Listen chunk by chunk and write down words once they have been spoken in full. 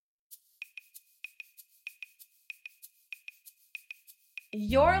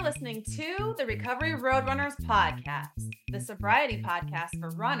You're listening to the Recovery Roadrunners podcast, the sobriety podcast for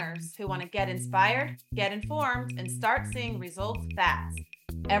runners who want to get inspired, get informed, and start seeing results fast.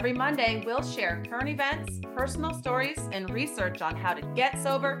 Every Monday, we'll share current events, personal stories, and research on how to get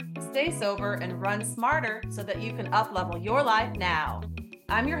sober, stay sober, and run smarter so that you can uplevel your life now.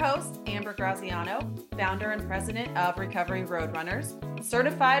 I'm your host, Amber Graziano, founder and president of Recovery Roadrunners,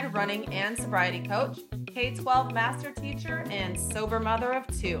 certified running and sobriety coach, K-12 master teacher, and sober mother of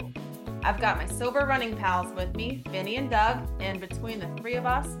two. I've got my sober running pals with me, Vinny and Doug, and between the three of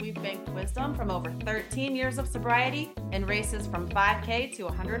us, we've banked wisdom from over 13 years of sobriety and races from 5K to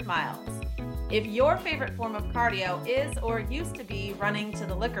 100 miles. If your favorite form of cardio is or used to be running to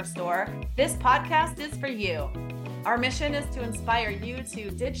the liquor store, this podcast is for you. Our mission is to inspire you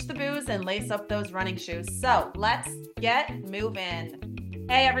to ditch the booze and lace up those running shoes. So let's get moving.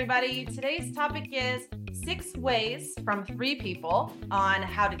 Hey everybody, today's topic is 6 ways from 3 people on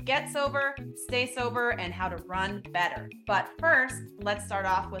how to get sober, stay sober, and how to run better. But first, let's start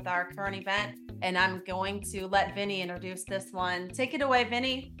off with our current event, and I'm going to let Vinny introduce this one. Take it away,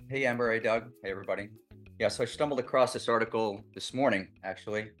 Vinny. Hey, Amber. Hey, Doug. Hey, everybody. Yeah, so I stumbled across this article this morning,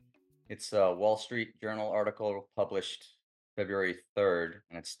 actually. It's a Wall Street Journal article published February 3rd,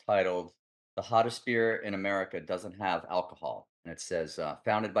 and it's titled, "The Hottest Beer in America Doesn't Have Alcohol." And it says,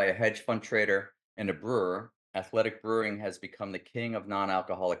 founded by a hedge fund trader and a brewer, Athletic Brewing has become the king of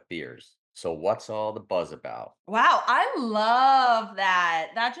non-alcoholic beers. So what's all the buzz about? Wow, I love that.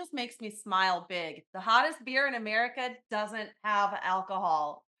 That just makes me smile big. The hottest beer in America doesn't have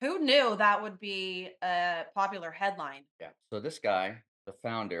alcohol. Who knew that would be a popular headline? Yeah. So this guy, the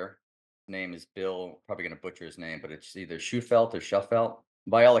founder, name is Bill, probably going to butcher his name, but it's either Schufelt or Shuffelt.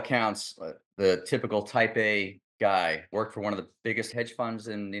 By all accounts, the typical type A guy worked for one of the biggest hedge funds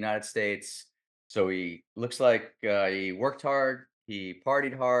in the United States. So he looks like he worked hard, he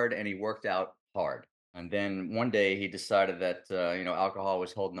partied hard, and he worked out hard. And then one day he decided that, alcohol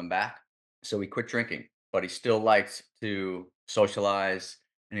was holding him back. So he quit drinking, but he still liked to socialize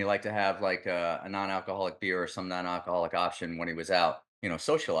and he liked to have like a non-alcoholic beer or some non-alcoholic option when he was out,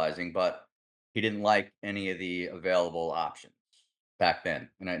 socializing, but he didn't like any of the available options back then.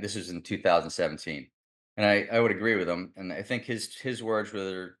 And this was in 2017. And I would agree with him. And I think his words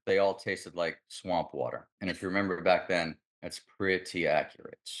were they all tasted like swamp water. And if you remember back then, that's pretty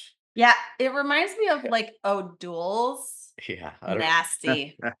accurate. Yeah, it reminds me of like O'Doul's. Yeah, I don't.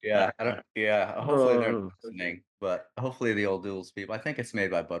 Nasty. Yeah, I don't. Yeah, hopefully they're not Oh, listening, but hopefully the O'Doul's people. I think it's made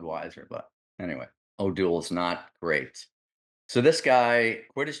by Budweiser, but anyway, O'Doul's not great. So this guy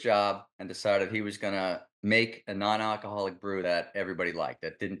quit his job and decided he was gonna make a non-alcoholic brew that everybody liked,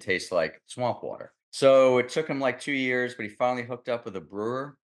 that didn't taste like swamp water. So it took him like 2 years, but he finally hooked up with a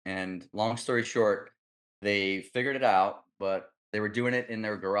brewer. And long story short, they figured it out, but they were doing it in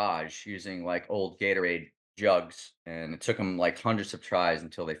their garage using like old Gatorade jugs. And it took them like hundreds of tries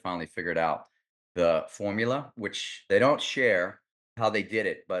until they finally figured out the formula, which they don't share how they did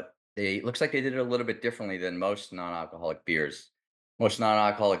it, but they looks like they did it a little bit differently than most non-alcoholic beers. Most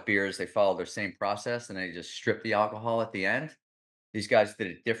non-alcoholic beers, they follow their same process and they just strip the alcohol at the end. These guys did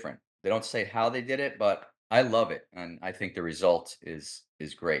it different. They don't say how they did it, but I love it, and I think the result is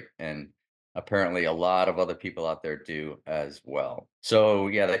great. And apparently, a lot of other people out there do as well. So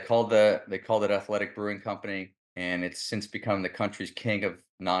yeah, they called it Athletic Brewing Company, and it's since become the country's king of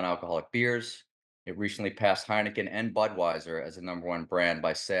non-alcoholic beers. It recently passed Heineken and Budweiser as the number one brand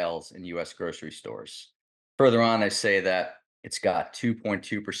by sales in U.S. grocery stores. Further on, they say that it's got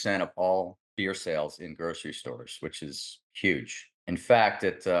 2.2% of all beer sales in grocery stores, which is huge. In fact,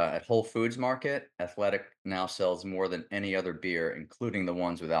 at Whole Foods Market, Athletic now sells more than any other beer, including the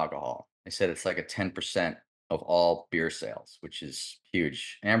ones with alcohol. They said it's like a 10% of all beer sales, which is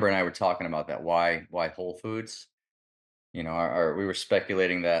huge. Amber and I were talking about that. Why Whole Foods? We were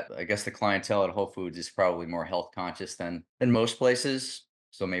speculating that I guess the clientele at Whole Foods is probably more health conscious than most places.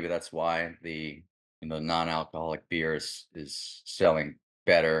 So maybe that's why the non-alcoholic beer is selling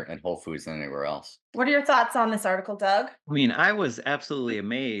better at Whole Foods than anywhere else. What are your thoughts on this article, Doug? I mean, I was absolutely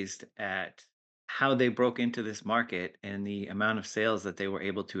amazed at how they broke into this market and the amount of sales that they were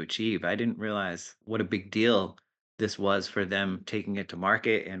able to achieve. I didn't realize what a big deal this was for them taking it to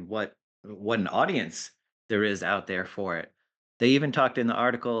market and what an audience there is out there for it. They even talked in the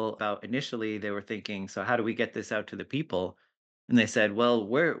article about initially they were thinking, so how do we get this out to the people? And they said, well,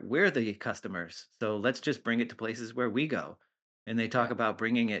 we're the customers. So let's just bring it to places where we go. And they talk Yeah. about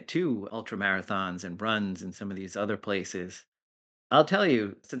bringing it to ultra marathons and runs and some of these other places. I'll tell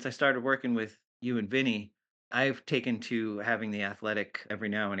you, since I started working with you and Vinny, I've taken to having the athletic every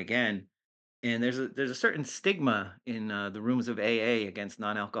now and again. And there's a certain stigma in the rooms of AA against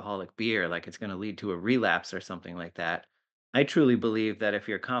non-alcoholic beer, like it's going to lead to a relapse or something like that. I truly believe that if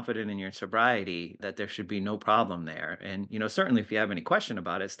you're confident in your sobriety, that there should be no problem there. And certainly if you have any question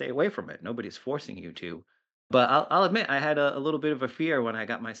about it, stay away from it. Nobody's forcing you to. But I'll admit, I had a little bit of a fear when I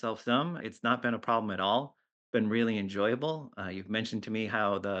got myself some. It's not been a problem at all. Been really enjoyable. You've mentioned to me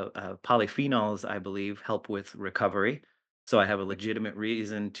how the polyphenols, I believe, help with recovery, so I have a legitimate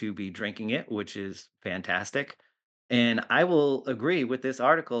reason to be drinking it, which is fantastic. And I will agree with this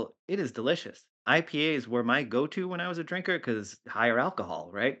article. It is delicious. IPAs were my go-to when I was a drinker because higher alcohol,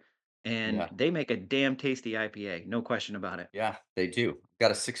 right? And Yeah. they make a damn tasty IPA, no question about it. Yeah, they do.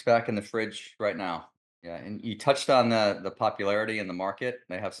 Got a six pack in the fridge right now. Yeah, and you touched on the popularity in the market.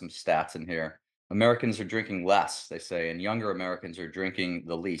 They have some stats in here. Americans are drinking less, they say, and younger Americans are drinking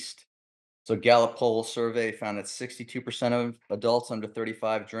the least. So Gallup poll survey found that 62% of adults under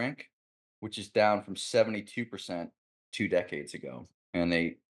 35 drink, which is down from 72% 2 decades ago. And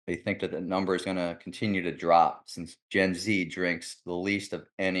they think that the number is going to continue to drop since Gen Z drinks the least of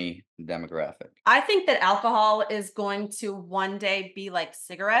any demographic. I think that alcohol is going to one day be like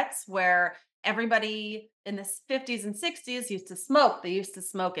cigarettes, where everybody in the 50s and 60s used to smoke. They used to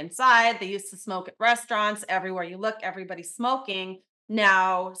smoke inside, they used to smoke at restaurants. Everywhere you look, everybody's smoking.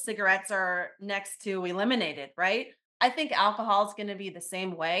 Now, cigarettes are next to eliminated, right? I think alcohol is going to be the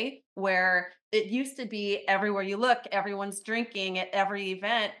same way, where it used to be everywhere you look, everyone's drinking at every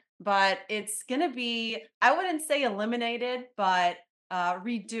event, but it's going to be, I wouldn't say eliminated, but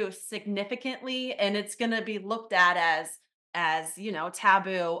reduced significantly, and it's going to be looked at as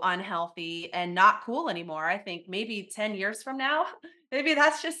taboo, unhealthy, and not cool anymore. I think maybe 10 years from now, maybe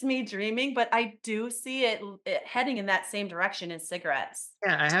that's just me dreaming, but I do see it heading in that same direction as cigarettes.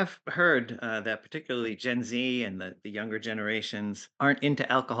 Yeah, I have heard that particularly Gen Z and the younger generations aren't into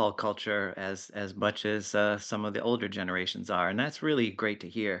alcohol culture as much as some of the older generations are, and that's really great to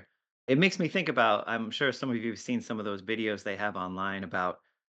hear. It makes me think about. I'm sure some of you have seen some of those videos they have online about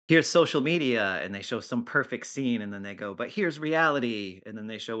here's social media, and they show some perfect scene, and then they go, but here's reality, and then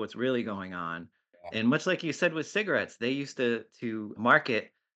they show what's really going on. And much like you said with cigarettes, they used to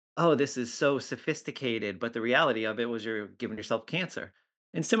market, oh, this is so sophisticated, but the reality of it was you're giving yourself cancer.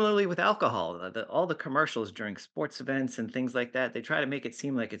 And similarly with alcohol, all the commercials during sports events and things like that, they try to make it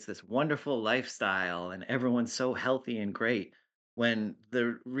seem like it's this wonderful lifestyle and everyone's so healthy and great when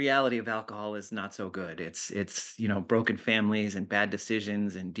the reality of alcohol is not so good. It's broken families and bad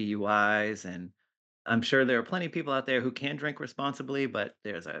decisions and DUIs, and I'm sure there are plenty of people out there who can drink responsibly, but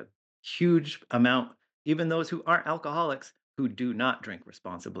there's a huge amount, even those who aren't alcoholics, who do not drink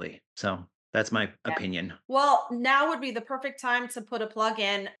responsibly. So that's my opinion. Well, now would be the perfect time to put a plug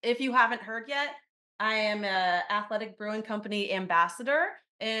in. If you haven't heard yet, I am a Athletic Brewing Company ambassador,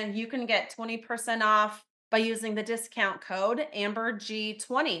 and you can get 20% off by using the discount code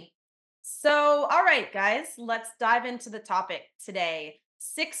AmberG20. So, all right, guys, let's dive into the topic today.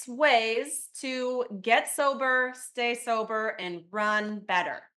 6 ways to get sober, stay sober, and run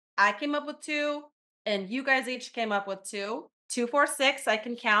better. I came up with two, and you guys each came up with two. Two, four, six, I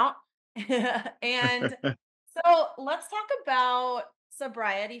can count. And so let's talk about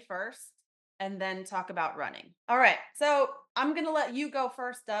sobriety first and then talk about running. All right. So I'm going to let you go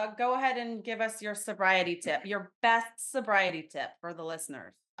first, Doug. Go ahead and give us your sobriety tip, your best sobriety tip for the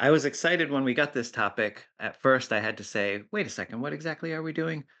listeners. I was excited when we got this topic. At first, I had to say, wait a second, what exactly are we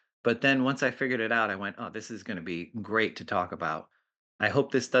doing? But then once I figured it out, I went, oh, this is going to be great to talk about. I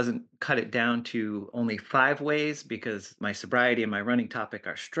hope this doesn't cut it down to only 5 ways because my sobriety and my running topic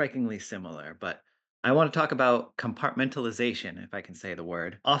are strikingly similar. But I want to talk about compartmentalization, if I can say the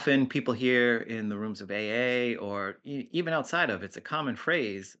word. Often people hear in the rooms of AA or even outside of it's a common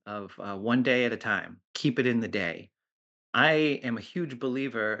phrase of one day at a time, keep it in the day. I am a huge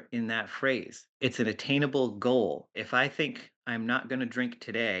believer in that phrase. It's an attainable goal. If I think I'm not going to drink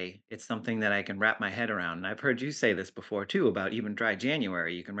today, it's something that I can wrap my head around. And I've heard you say this before too about even dry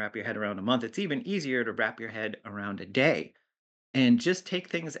January. You can wrap your head around a month. It's even easier to wrap your head around a day and just take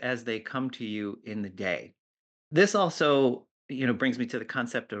things as they come to you in the day. This also, brings me to the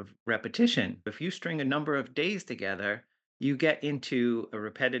concept of repetition. If you string a number of days together, you get into a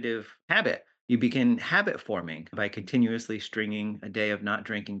repetitive habit. You begin habit forming by continuously stringing a day of not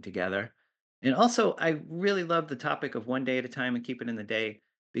drinking together. And also, I really love the topic of one day at a time and keep it in the day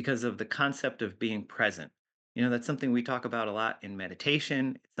because of the concept of being present. That's something we talk about a lot in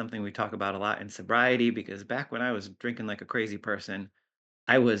meditation. It's something we talk about a lot in sobriety because back when I was drinking like a crazy person,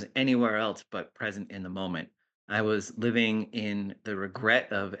 I was anywhere else but present in the moment. I was living in the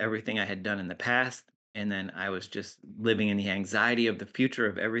regret of everything I had done in the past, And then I was just living in the anxiety of the future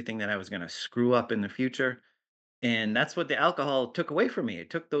of everything that I was going to screw up in the future. And that's what the alcohol took away from me. It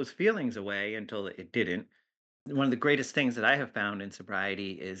took those feelings away until it didn't. One of the greatest things that I have found in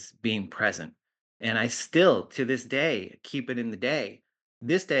sobriety is being present. And I still, to this day, keep it in the day.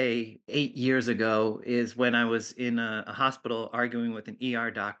 This day, 8 years ago, is when I was in a hospital arguing with an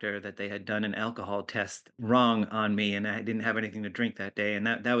ER doctor that they had done an alcohol test wrong on me, and I didn't have anything to drink that day. And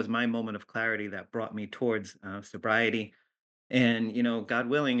that was my moment of clarity that brought me towards sobriety. And, God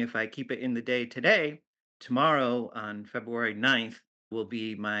willing, if I keep it in the day today, tomorrow on February 9th will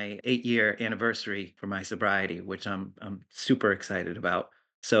be my 8-year anniversary for my sobriety, which I'm super excited about.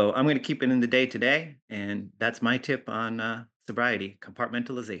 So I'm going to keep it in the day today. And that's my tip on sobriety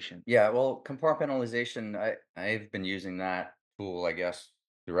compartmentalization. Yeah, well, compartmentalization, I've been using that tool, I guess,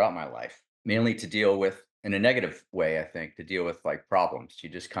 throughout my life, mainly to deal with, in a negative way, I think, to deal with like problems. You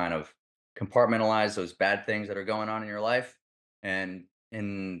just kind of compartmentalize those bad things that are going on in your life. And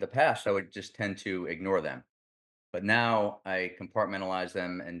in the past, I would just tend to ignore them. But now I compartmentalize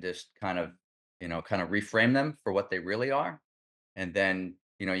them and just kind of reframe them for what they really are. And then,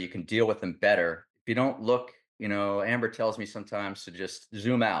 you can deal with them better. If you don't look, Amber tells me sometimes to just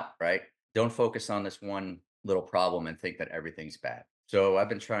zoom out, right? Don't focus on this one little problem and think that everything's bad. So I've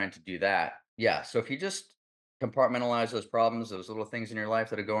been trying to do that. Yeah. So if you just compartmentalize those problems, those little things in your life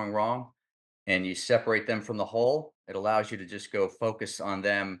that are going wrong, and you separate them from the whole, it allows you to just go focus on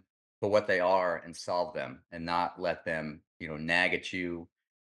them for what they are and solve them and not let them, nag at you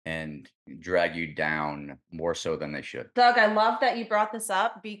and drag you down more so than they should. Doug, I love that you brought this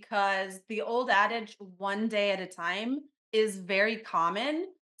up because the old adage, one day at a time, is very common.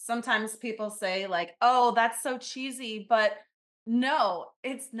 Sometimes people say, like, oh, that's so cheesy, but no,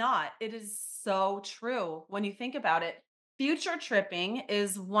 it's not. It is so true when you think about it. Future tripping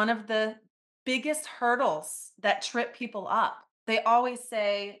is one of the biggest hurdles that trip people up. They always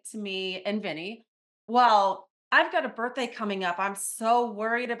say to me and Vinny, well, I've got a birthday coming up. I'm so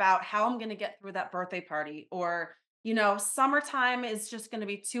worried about how I'm going to get through that birthday party. Or, summertime is just going to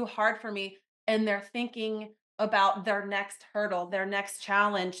be too hard for me. And they're thinking about their next hurdle, their next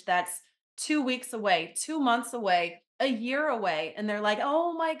challenge that's 2 weeks away, 2 months away, a year away. And they're like,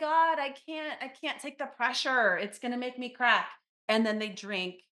 oh my God, I can't take the pressure. It's going to make me crack. And then they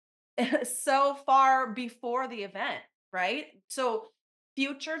drink so far before the event, right? So,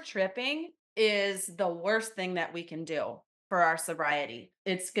 future tripping is the worst thing that we can do for our sobriety.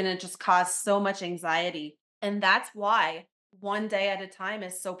 It's going to just cause so much anxiety. And that's why one day at a time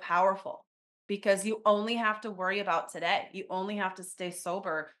is so powerful because you only have to worry about today. You only have to stay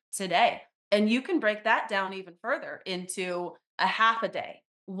sober today. And you can break that down even further into a half a day,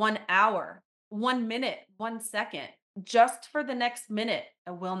 1 hour, 1 minute, 1 second. Just for the next minute,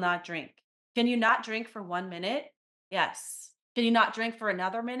 I will not drink. Can you not drink for 1 minute? Yes. Can you not drink for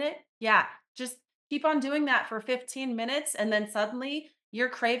another minute? Yeah. Just keep on doing that for 15 minutes and then suddenly your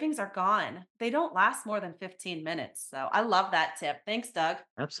cravings are gone. They don't last more than 15 minutes. So I love that tip. Thanks, Doug.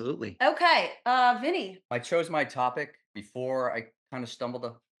 Absolutely. Okay, Vinny. I chose my topic before I kind of stumbled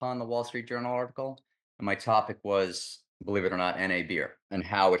upon the Wall Street Journal article. And my topic was, believe it or not, NA beer and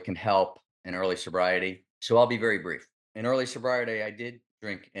how it can help in early sobriety. So I'll be very brief. In early sobriety, I did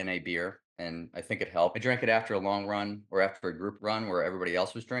drink NA beer and I think it helped. I drank it after a long run or after a group run where everybody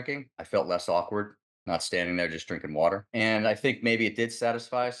else was drinking. I felt less awkward, not standing there just drinking water. And I think maybe it did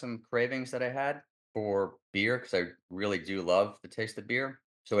satisfy some cravings that I had for beer because I really do love the taste of beer.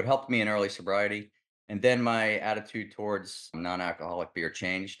 So it helped me in early sobriety. And then my attitude towards non-alcoholic beer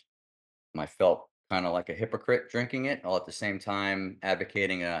changed. I felt kind of like a hypocrite drinking it, all at the same time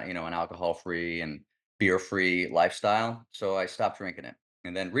advocating an alcohol-free and beer-free lifestyle. So I stopped drinking it.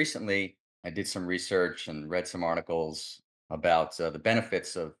 And then recently, I did some research and read some articles about the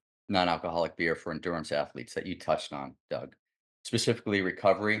benefits of non-alcoholic beer for endurance athletes that you touched on, Doug, specifically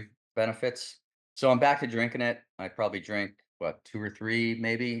recovery benefits. So I'm back to drinking it. I probably drink what, two or three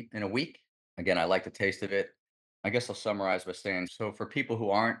maybe in a week. Again, I like the taste of it. I guess I'll summarize by saying, so for people who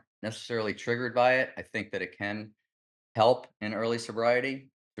aren't necessarily triggered by it, I think that it can help in early sobriety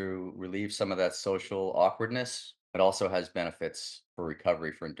to relieve some of that social awkwardness. It also has benefits for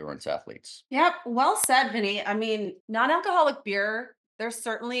recovery for endurance athletes. Yep. Well said, Vinny. I mean, non alcoholic beer, there's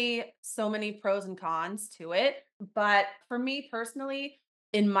certainly so many pros and cons to it. But for me personally,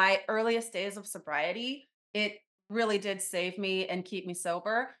 in my earliest days of sobriety, it really did save me and keep me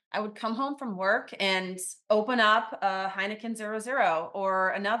sober. I would come home from work and open up a Heineken 00 or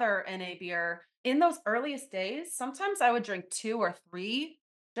another NA beer. In those earliest days, sometimes I would drink two or three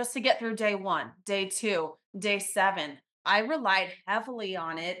just to get through day one, day two, day seven. I relied heavily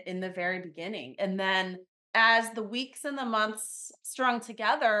on it in the very beginning. And then as the weeks and the months strung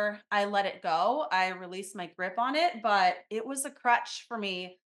together, I let it go. I released my grip on it, but it was a crutch for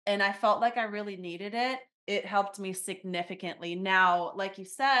me. And I felt like I really needed it. It helped me significantly. Now, like you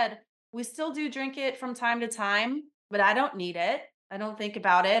said, we still do drink it from time to time, but I don't need it. I don't think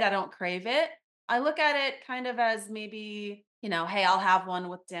about it. I don't crave it. I look at it kind of as maybe, hey, I'll have one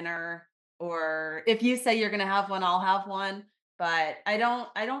with dinner, or if you say you're going to have one, I'll have one, but I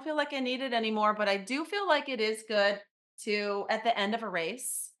don't feel like I need it anymore, but I do feel like it is good to at the end of a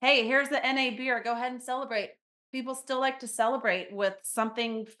race. Hey, here's the NA beer. Go ahead and celebrate. People still like to celebrate with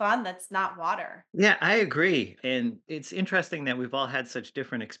something fun that's not water. Yeah, I agree. And it's interesting that we've all had such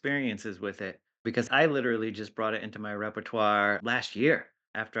different experiences with it because I literally just brought it into my repertoire last year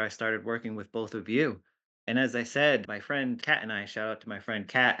after I started working with both of you. And as I said, my friend Kat and I, shout out to my friend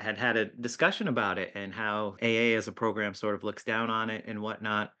Kat, had had a discussion about it and how AA as a program sort of looks down on it and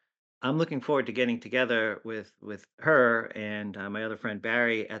whatnot. I'm looking forward to getting together with her and my other friend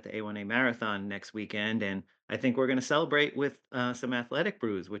Barry at the A1A Marathon next weekend, and I think we're going to celebrate with some athletic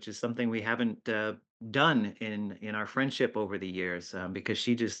brews, which is something we haven't done in our friendship over the years because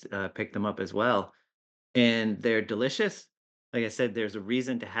she just picked them up as well, and they're delicious. Like I said, there's a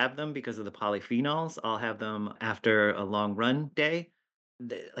reason to have them because of the polyphenols. I'll have them after a long run day.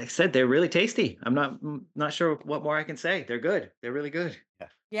 Like I said, they're really tasty. I'm not sure what more I can say. They're good. They're really good. Yeah.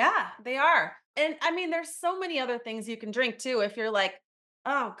 Yeah, they are. And I mean, there's so many other things you can drink too. If you're like,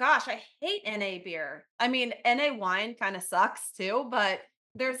 oh gosh, I hate NA beer. I mean, NA wine kind of sucks too, but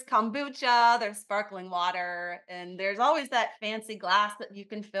there's kombucha, there's sparkling water, and there's always that fancy glass that you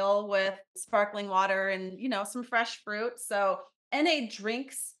can fill with sparkling water and, some fresh fruit. So NA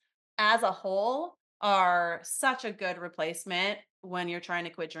drinks as a whole are such a good replacement when you're trying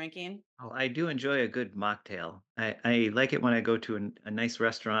to quit drinking. Oh, I do enjoy a good mocktail. I like it when I go to a nice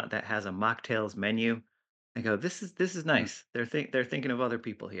restaurant that has a mocktails menu. I go, this is Mm. nice. They're thinking of other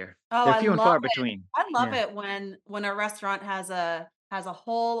people here. Oh, They're I few and love far it. between. I love Yeah. it when a restaurant has a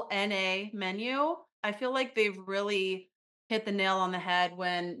whole NA menu. I feel like they've really hit the nail on the head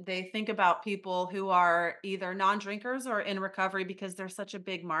when they think about people who are either non-drinkers or in recovery because there's such a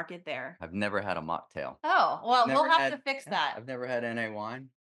big market there. I've never had a mocktail. Oh, well, we'll Never have to had fix Yeah, that. I've never had NA wine,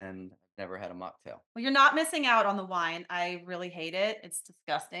 and I've never had a mocktail. Well, you're not missing out on the wine. I really hate it. It's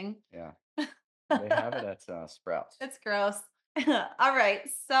disgusting. Yeah. They have it at, Sprouts. It's gross. All right.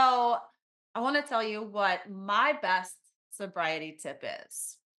 So I want to tell you what my best sobriety tip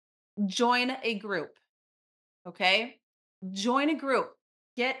is. Join a group. Okay. Join a group,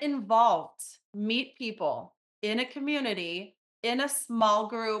 get involved, meet people in a community, in a small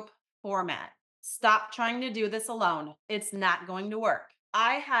group format. Stop trying to do this alone. It's not going to work.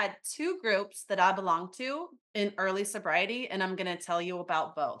 I had two groups that I belonged to in early sobriety, and I'm going to tell you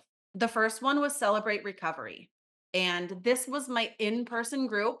about both. The first one was Celebrate Recovery, and this was my in person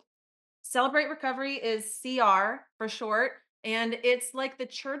group. Celebrate Recovery is CR for short, and it's like the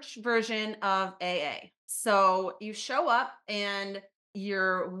church version of AA. So you show up and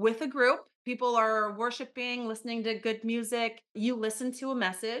you're with a group. People are worshiping, listening to good music. You listen to a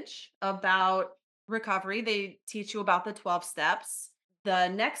message about recovery. They teach you about the 12 steps. The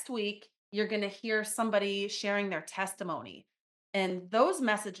next week, you're going to hear somebody sharing their testimony. And those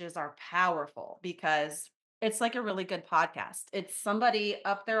messages are powerful because it's like a really good podcast. It's somebody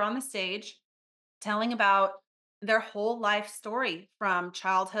up there on the stage telling about their whole life story from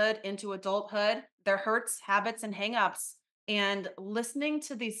childhood into adulthood, their hurts, habits, and hangups. And listening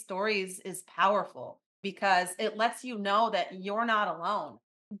to these stories is powerful because it lets you know that you're not alone.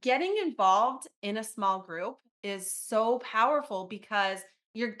 Getting involved in a small group is so powerful because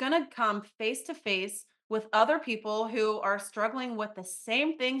you're going to come face to face with other people who are struggling with the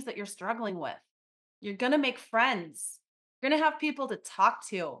same things that you're struggling with. You're going to make friends. You're going to have people to talk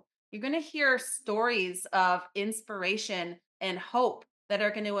to. You're going to hear stories of inspiration and hope that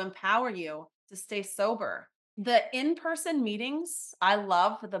are going to empower you to stay sober. The in person meetings I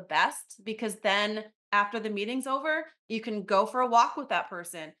love the best because then after the meeting's over, you can go for a walk with that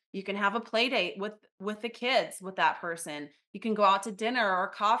person. You can have a play date with the kids with that person. You can go out to dinner or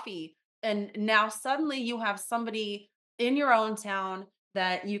coffee. And now suddenly you have somebody in your own town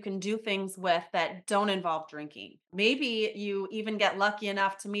that you can do things with that don't involve drinking. Maybe you even get lucky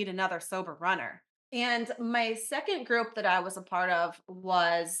enough to meet another sober runner. And my second group that I was a part of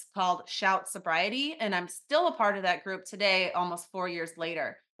was called Shout Sobriety. And I'm still a part of that group today, almost 4 years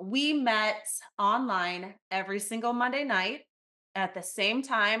later. We met online every single Monday night at the same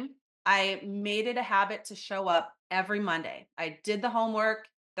time. I made it a habit to show up every Monday. I did the homework.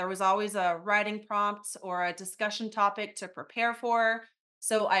 There was always a writing prompt or a discussion topic to prepare for.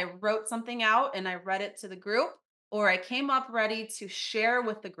 So I wrote something out and I read it to the group, or I came up ready to share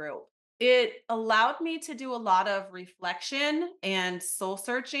with the group. It allowed me to do a lot of reflection and soul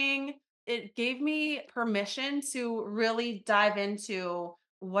searching. It gave me permission to really dive into,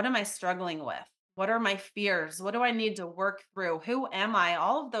 what am I struggling with? What are my fears? What do I need to work through? Who am I?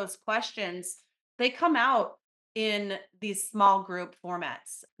 All of those questions, they come out in these small group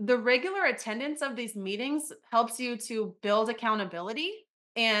formats. The regular attendance of these meetings helps you to build accountability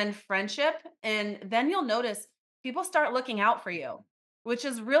and friendship. And then you'll notice people start looking out for you, which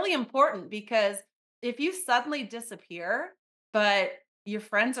is really important because if you suddenly disappear, but your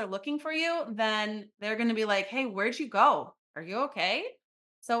friends are looking for you, then they're going to be like, hey, where'd you go? Are you okay?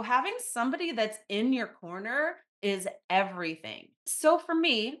 So having somebody that's in your corner is everything. So for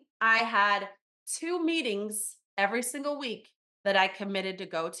me, I had 2 meetings every single week that I committed to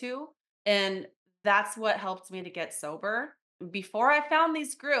go to. And that's what helped me to get sober. Before I found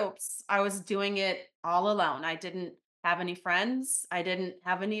these groups, I was doing it all alone. I didn't have any friends, I didn't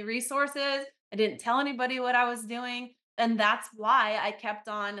have any resources, I didn't tell anybody what I was doing. And that's why I kept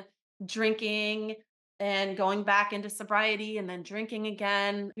on drinking and going back into sobriety and then drinking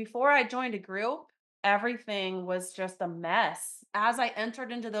again. Before I joined a group, everything was just a mess. As I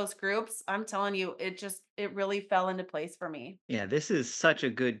entered into those groups, I'm telling you, it really fell into place for me. Yeah, this is such a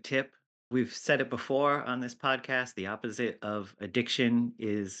good tip. We've said it before on this podcast. The opposite of addiction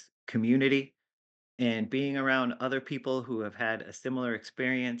is community, and being around other people who have had a similar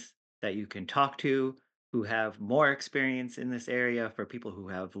experience that you can talk to, who have more experience in this area, for people who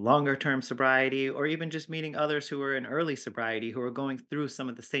have longer term sobriety, or even just meeting others who are in early sobriety who are going through some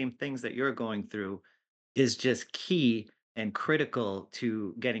of the same things that you're going through, is just key and critical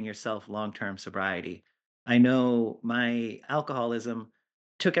to getting yourself long-term sobriety. I know my alcoholism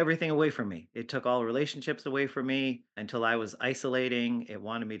took everything away from me. It took all relationships away from me until I was isolating. It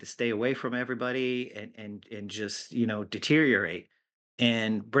wanted me to stay away from everybody and just, deteriorate.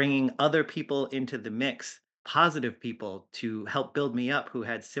 And bringing other people into the mix, positive people to help build me up who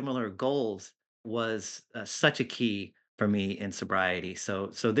had similar goals, was such a key for me in sobriety.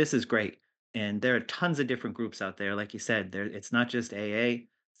 So this is great, and there are tons of different groups out there. Like you said, there, it's not just AA.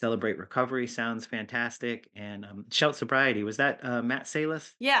 Celebrate Recovery sounds fantastic. And Shout Sobriety, was that Matt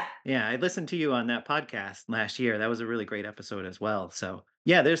Salis? Yeah. Yeah, I listened to you on that podcast last year. That was a really great episode as well. So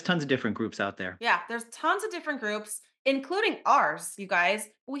yeah, there's tons of different groups out there. Yeah, there's tons of different groups, including ours, you guys.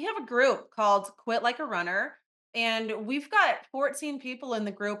 We have a group called Quit Like a Runner, and we've got 14 people in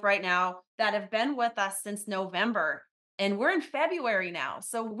the group right now that have been with us since November, and we're in February now.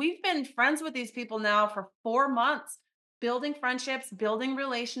 So we've been friends with these people now for 4 months, building friendships, building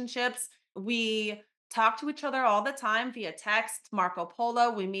relationships. We talk to each other all the time via text, Marco Polo.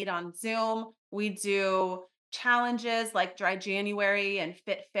 We meet on Zoom. We do challenges like Dry January and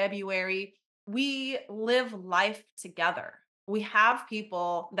Fit February. We live life together. We have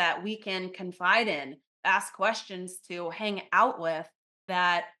people that we can confide in, ask questions to, hang out with,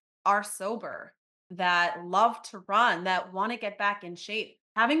 that are sober, that love to run, that want to get back in shape.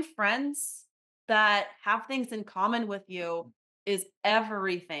 Having friends that have things in common with you is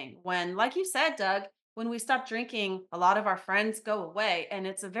everything. When, like you said, Doug, when we stop drinking, a lot of our friends go away and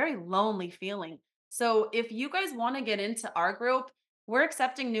it's a very lonely feeling. So if you guys want to get into our group, we're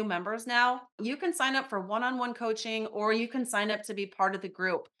accepting new members now. You can sign up for one-on-one coaching or you can sign up to be part of the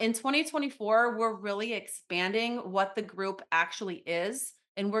group. In 2024, we're really expanding what the group actually is,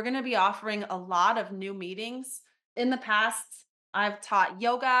 and we're going to be offering a lot of new meetings. In the past, I've taught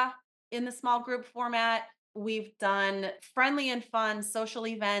yoga in the small group format. We've done friendly and fun social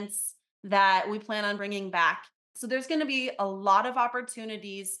events that we plan on bringing back. So there's going to be a lot of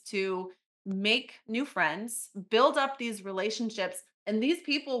opportunities to make new friends, build up these relationships, and these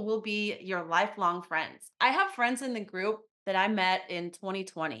people will be your lifelong friends. I have friends in the group that I met in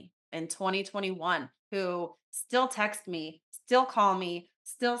 2020 and 2021 who still text me, still call me,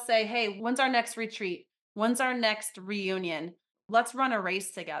 still say, "Hey, when's our next retreat? When's our next reunion? Let's run a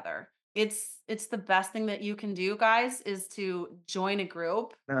race together." It's the best thing that you can do, guys, is to join a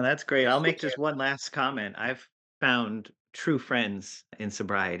group. No, that's great. I'll make just one last comment. I've found true friends in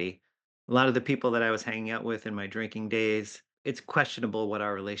sobriety. A lot of the people that I was hanging out with in my drinking days, it's questionable what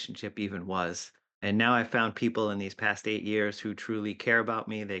our relationship even was. And now I've found people in these past 8 years who truly care about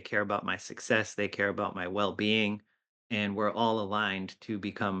me. They care about my success. They care about my well being. And we're all aligned to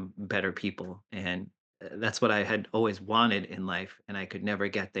become better people. And that's what I had always wanted in life. And I could never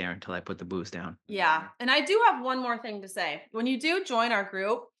get there until I put the booze down. Yeah. And I do have one more thing to say. When you do join our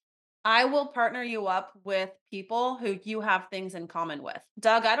group, I will partner you up with people who you have things in common with.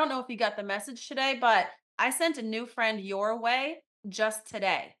 Doug, I don't know if you got the message today, but I sent a new friend your way just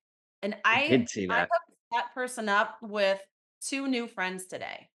today. And I I did see I that. hooked that person up with two new friends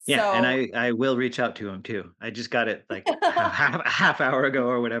today. Yeah, and So I will reach out to him too. I just got it like a half hour ago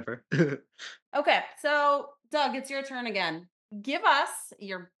or whatever. okay, so Doug, it's your turn again. Give us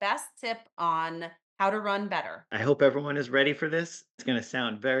your best tip on how to run better. I hope everyone is ready for this. It's going to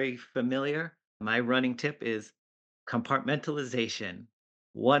sound very familiar. My running tip is compartmentalization,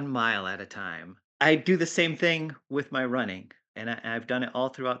 1 mile at a time. I do the same thing with my running, and I've done it all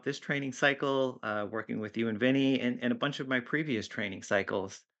throughout this training cycle, working with you and Vinny, and a bunch of my previous training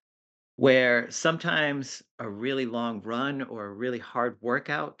cycles, where sometimes a really long run or a really hard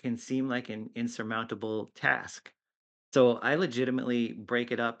workout can seem like an insurmountable task. So I legitimately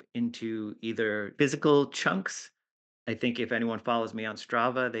break it up into either physical chunks. I think if anyone follows me on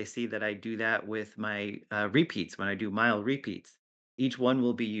Strava, they see that I do that with my repeats when I do mile repeats. Each one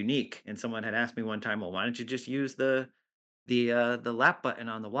will be unique. And someone had asked me one time, "Well, why don't you just use the lap button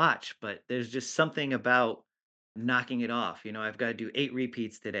on the watch?" But there's just something about knocking it off. I've got to do 8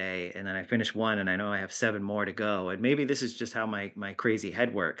 repeats today, and then I finish one, and I know I have 7 more to go. And maybe this is just how my crazy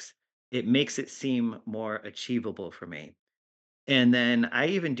head works. It makes it seem more achievable for me. And then I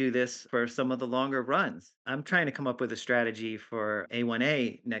even do this for some of the longer runs. I'm trying to come up with a strategy for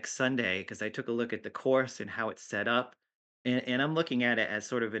A1A next Sunday because I took a look at the course and how it's set up. And I'm looking at it as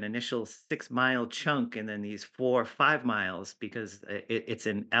sort of an initial 6 mile chunk and then these 4 or 5 miles because it's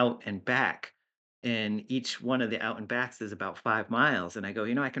an out and back. And each one of the out and backs is about 5 miles. And I go,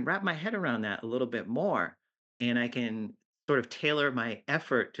 I can wrap my head around that a little bit more. And I can sort of tailor my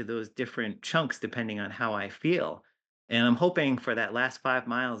effort to those different chunks depending on how I feel. And I'm hoping for that last 5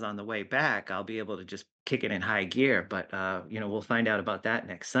 miles on the way back, I'll be able to just kick it in high gear, but, we'll find out about that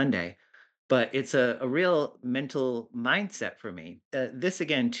next Sunday. But it's a real mental mindset for me. This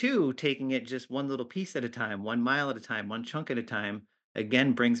again too, taking it just one little piece at a time, 1 mile at a time, one chunk at a time,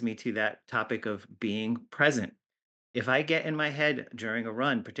 again brings me to that topic of being present. If I get in my head during a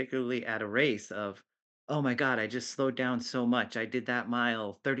run, particularly at a race of, "Oh my god, I just slowed down so much. I did that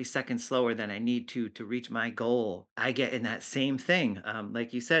mile 30 seconds slower than I need to reach my goal." I get in that same thing,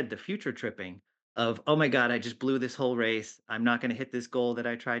 like you said, the future tripping of, "Oh my god, I just blew this whole race. I'm not gonna hit this goal that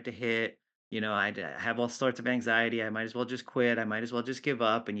I tried to hit." Have all sorts of anxiety. I might as well just quit. I might as well just give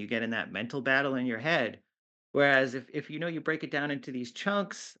up. And you get in that mental battle in your head. Whereas if you break it down into these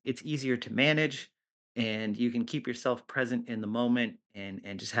chunks, it's easier to manage and you can keep yourself present in the moment and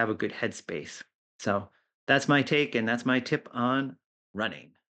just have a good headspace. So that's my take and that's my tip on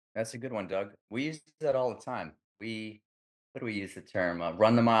running. That's a good one, Doug. We use that all the time. What do we use the term?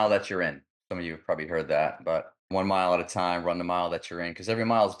 Run the mile that you're in. Some of you have probably heard that, but 1 mile at a time, run the mile that you're in, because every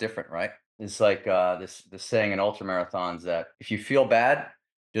mile is different, right? It's like this saying in ultra marathons that if you feel bad,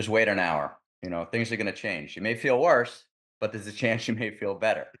 just wait an hour. Things are going to change. You may feel worse, but there's a chance you may feel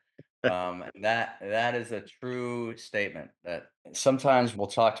better. And that is a true statement. That sometimes we'll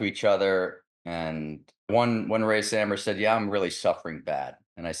talk to each other, and one race Amber said, "Yeah, I'm really suffering bad."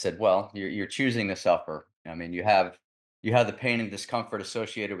 And I said, "Well, you're choosing to suffer. I mean, you have the pain and discomfort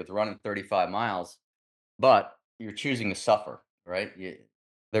associated with running 35 miles, but you're choosing to suffer, right?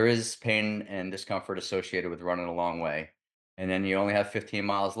 There is pain and discomfort associated with running a long way, and then you only have 15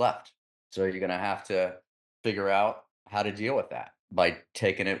 miles left. So you're going to have to figure out how to deal with that by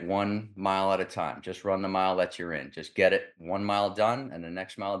taking it 1 mile at a time. Just run the mile that you're in. Just get it 1 mile done, and the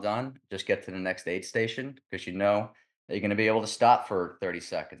next mile done. Just get to the next aid station because you know that you're going to be able to stop for 30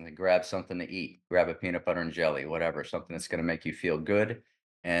 seconds and grab something to eat, grab a peanut butter and jelly, whatever, something that's going to make you feel good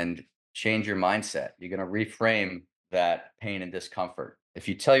and change your mindset. You're going to reframe that pain and discomfort. If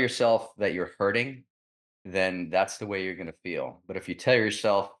you tell yourself that you're hurting, then that's the way you're going to feel. But if you tell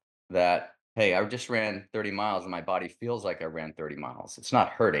yourself that, hey, I just ran 30 miles and my body feels like I ran 30 miles, it's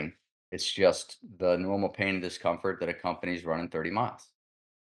not hurting. It's just the normal pain and discomfort that accompanies running 30 miles.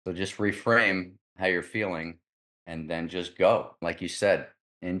 So just reframe how you're feeling and then just go, like you said,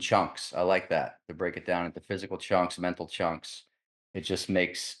 in chunks. I like that to break it down into physical chunks, mental chunks. It just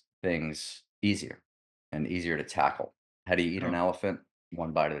makes things easier and easier to tackle. How do you eat an Oh, elephant?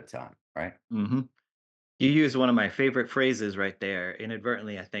 One bite at a time, right? hmm You used one of my favorite phrases right there,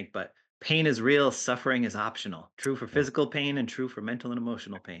 inadvertently, I think, but pain is real, suffering is optional. True for Yeah. physical pain and true for mental and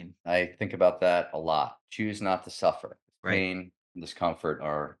emotional pain. I think about that a lot. Choose not to suffer. Right. Pain and discomfort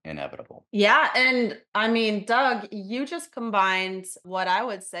are inevitable. Yeah, and I mean, Doug, you just combined what I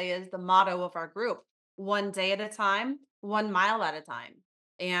would say is the motto of our group: one day at a time, 1 mile at a time.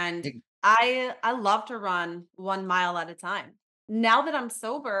 And Ex- I love to run 1 mile at a time. Now that I'm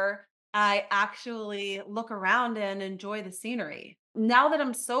sober, I actually look around and enjoy the scenery. Now that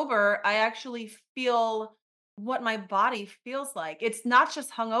I'm sober, I actually feel what my body feels like. It's not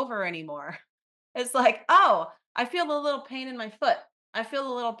just hungover anymore. It's like, oh, I feel a little pain in my foot. I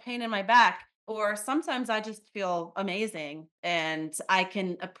feel a little pain in my back. Or sometimes I just feel amazing and I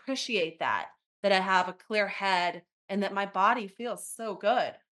can appreciate that I have a clear head and that my body feels so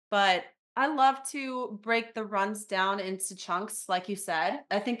good. But I love to break the runs down into chunks, like you said.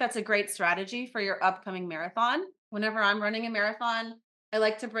 I think that's a great strategy for your upcoming marathon. Whenever I'm running a marathon, I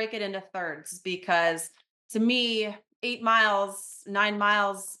like to break it into thirds because to me, 8 miles, 9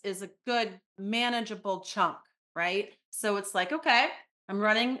 miles is a good manageable chunk, right? So it's like, okay, I'm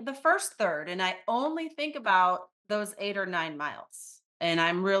running the first third and I only think about those 8 or 9 miles. And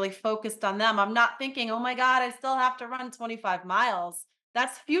I'm really focused on them. I'm not thinking, oh my God, I still have to run 25 miles.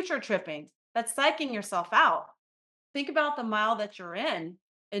 That's future tripping. That's psyching yourself out. Think about the mile that you're in.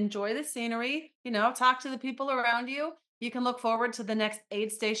 Enjoy the scenery, talk to the people around you. You can look forward to the next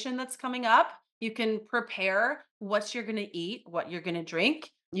aid station that's coming up. You can prepare what you're going to eat, what you're going to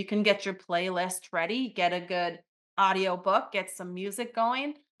drink. You can get your playlist ready, get a good audio book, get some music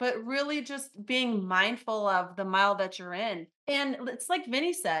going, but really just being mindful of the mile that you're in. And it's like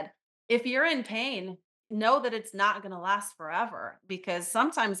Vinny said, if you're in pain, know that it's not going to last forever because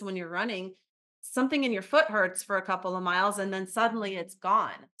sometimes when you're running, something in your foot hurts for a couple of miles and then suddenly it's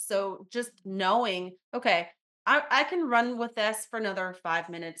gone. So just knowing, okay, I can run with this for another 5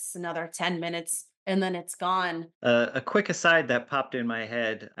 minutes, another 10 minutes, and then it's gone. A quick aside that popped in my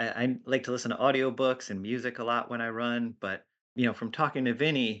head. I like to listen to audiobooks and music a lot when I run, but from talking to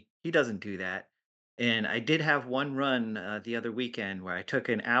Vinny, he doesn't do that. And I did have one run the other weekend where I took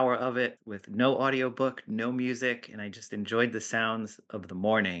an hour of it with no audiobook, no music, and I just enjoyed the sounds of the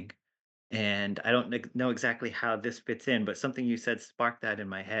morning. And I don't know exactly how this fits in, but something you said sparked that in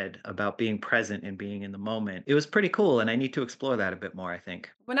my head about being present and being in the moment. It was pretty cool, and I need to explore that a bit more, I think.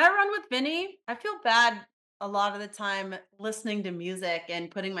 When I run with Vinny, I feel bad a lot of the time listening to music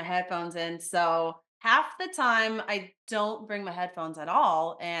and putting my headphones in. So half the time I don't bring my headphones at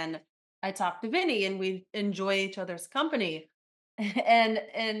all. And I talk to Vinny and we enjoy each other's company.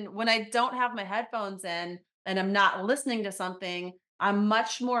 And when I don't have my headphones in and I'm not listening to something, I'm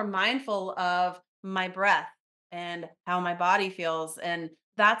much more mindful of my breath and how my body feels. And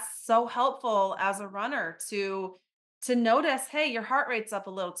that's so helpful as a runner to notice, hey, your heart rate's up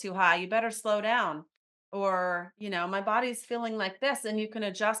a little too high. You better slow down. Or, my body's feeling like this, and you can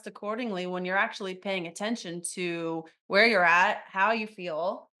adjust accordingly when you're actually paying attention to where you're at, how you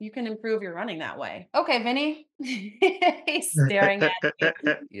feel. You can improve your running that way. Okay, Vinny. He's staring at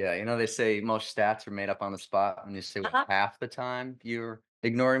me. Yeah, they say most stats are made up on the spot. And you say, what, Uh-huh. half the time you're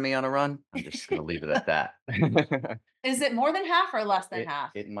ignoring me on a run? I'm just going to leave it at that. Is it more than half or less than It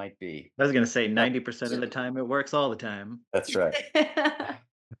half? it might be. I was gonna say No, 90% of the time it works all the time. that's right.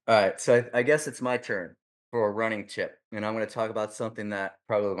 All right, so I guess it's my turn for a running tip, and I'm going to talk about something that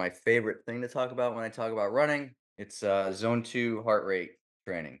probably my favorite thing to talk about when I talk about running. It's zone 2 heart rate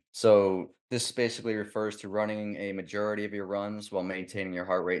training. So this basically refers to running a majority of your runs while maintaining your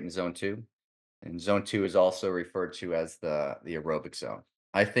heart rate in zone 2. And zone 2 is also referred to as the aerobic zone.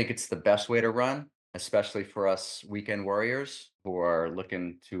 I think it's the best way to run, especially for us weekend warriors who are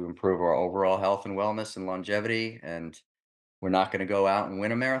looking to improve our overall health and wellness and longevity. And we're not going to go out and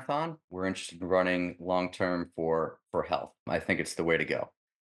win a marathon. We're interested in running long term for health. I think it's the way to go.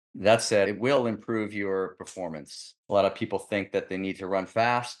 That said, it will improve your performance. A lot of people think that they need to run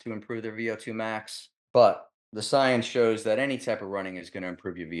fast to improve their VO2 max, but the science shows that any type of running is going to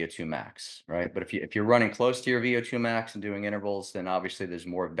improve your VO2 max, right? But if you're running close to your VO2 max and doing intervals, then obviously there's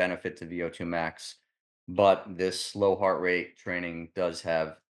more benefit to VO2 max. But this low heart rate training does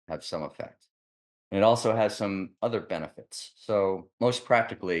have some effect. And it also has some other benefits. So most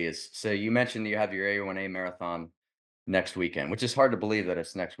practically is, so you mentioned you have your A1A marathon next weekend, which is hard to believe that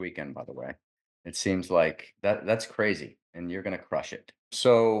it's next weekend, by the way. It seems like that's crazy and you're going to crush it.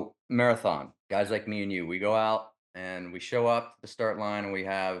 So marathon, guys like me and you, we go out and we show up to the start line and we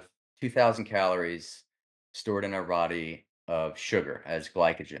have 2000 calories stored in our body of sugar as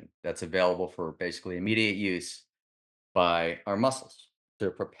glycogen that's available for basically immediate use by our muscles to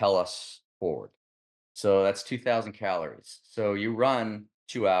propel us forward. So that's 2000 calories. So you run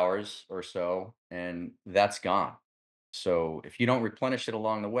 2 hours or so, and that's gone. So if you don't replenish it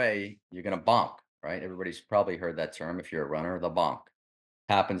along the way, you're going to bonk, right? Everybody's probably heard that term if you're a runner, the bonk.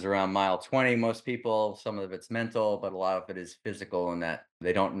 Happens around mile 20, most people. Some of it's mental, but a lot of it is physical in that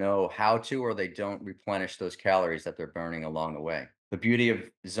they don't know how to or they don't replenish those calories that they're burning along the way. The beauty of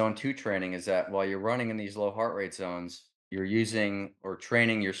zone 2 training is that while you're running in these low heart rate zones, you're using or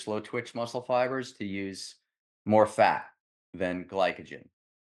training your slow twitch muscle fibers to use more fat than glycogen.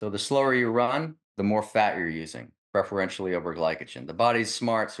 So the slower you run, the more fat you're using, preferentially over glycogen. The body's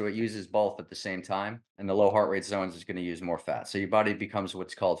smart, so it uses both at the same time. And the low heart rate zones is going to use more fat. So your body becomes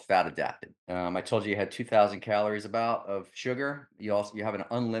what's called fat adapted. I told you had 2,000 calories about of sugar. You have an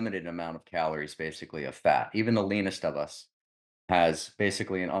unlimited amount of calories, basically, of fat. Even the leanest of us has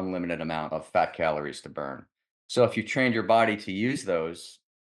basically an unlimited amount of fat calories to burn. So if you trained your body to use those,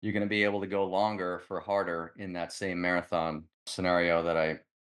 you're going to be able to go longer for harder in that same marathon scenario that I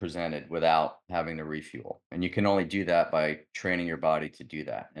presented without having to refuel. And you can only do that by training your body to do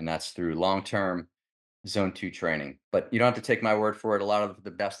that. And that's through long-term zone 2 training. But you don't have to take my word for it. A lot of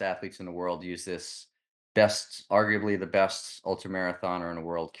the best athletes in the world use this. Arguably the best ultramarathoner in the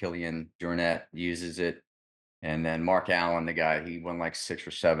world, Kilian Jornet, uses it, and then Mark Allen, the guy, he won like 6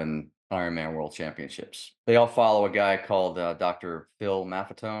 or 7 Ironman World Championships. They all follow a guy called Dr. Phil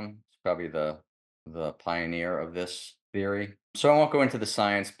Maffetone. He's probably the pioneer of this theory. So I won't go into the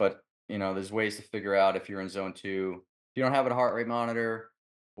science, but there's ways to figure out if you're in zone 2. If you don't have a heart rate monitor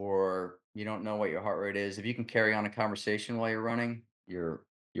or you don't know what your heart rate is, if you can carry on a conversation while you're running, you're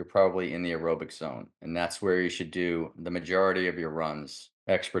probably in the aerobic zone, and that's where you should do the majority of your runs.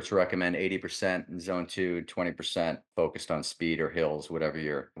 Experts recommend 80% in zone 2, 20% focused on speed or hills, whatever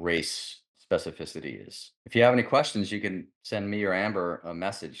your race specificity is. If you have any questions, you can send me or Amber a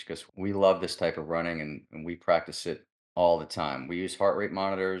message, because we love this type of running, and we practice it all the time. We use heart rate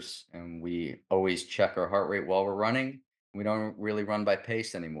monitors, and we always check our heart rate while we're running. We don't really run by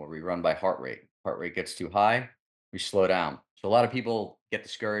pace anymore. We run by heart rate. Heart rate gets too high, we slow down. So a lot of people get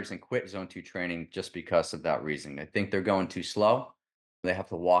discouraged and quit zone 2 training just because of that reason. They think they're going too slow. They have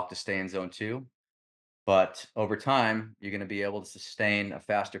to walk to stay in zone 2. But over time, you're going to be able to sustain a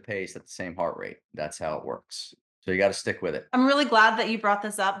faster pace at the same heart rate. That's how it works. So you got to stick with it. I'm really glad that you brought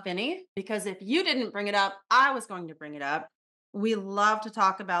this up, Vinny, because if you didn't bring it up, I was going to bring it up. We love to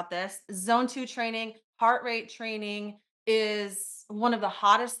talk about this. Zone 2 training, heart rate training is one of the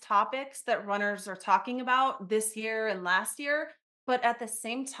hottest topics that runners are talking about this year and last year. But at the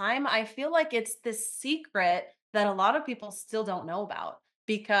same time, I feel like it's this secret that a lot of people still don't know about,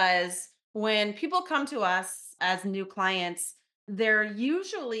 because when people come to us as new clients, they're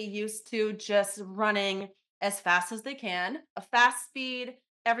usually used to just running as fast as they can, a fast speed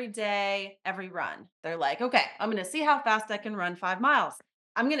every day, every run. They're like, okay, I'm going to see how fast I can run 5 miles.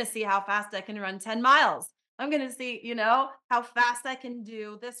 I'm going to see how fast I can run 10 miles. I'm going to see, how fast I can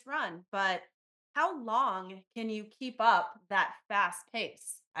do this run. But how long can you keep up that fast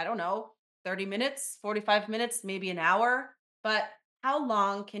pace? I don't know, 30 minutes, 45 minutes, maybe an hour. But how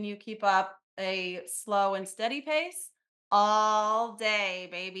long can you keep up a slow and steady pace? All day,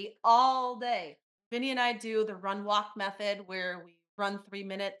 baby, all day. Vinny and I do the run walk method, where we run 3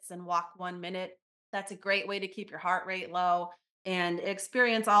 minutes and walk 1 minute. That's a great way to keep your heart rate low and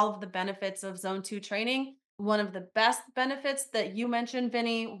experience all of the benefits of zone 2 training. One of the best benefits that you mentioned,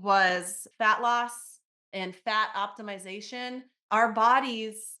 Vinny, was fat loss and fat optimization. Our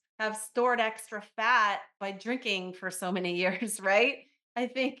bodies have stored extra fat by drinking for so many years, right? I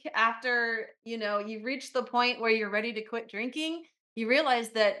think after, you reach the point where you're ready to quit drinking, you realize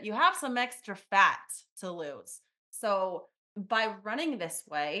that you have some extra fat to lose. So, by running this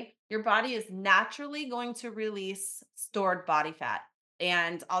way, your body is naturally going to release stored body fat.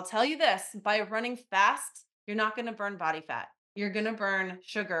 And I'll tell you this, by running fast, you're not going to burn body fat. You're going to burn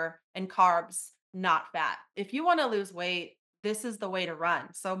sugar and carbs, not fat. If you want to lose weight, this is the way to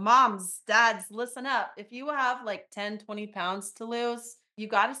run. So, moms, dads, listen up. If you have like 10, 20 pounds to lose, you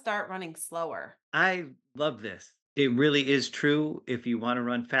got to start running slower. I love this. It really is true. If you want to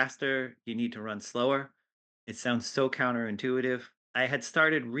run faster, you need to run slower. It sounds so counterintuitive. I had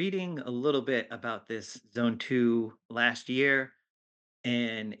started reading a little bit about this zone 2 last year,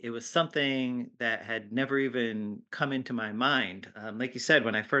 and it was something that had never even come into my mind. Like you said,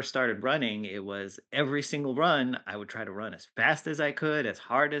 when I first started running, it was every single run, I would try to run as fast as I could, as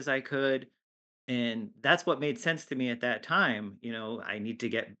hard as I could. And that's what made sense to me at that time.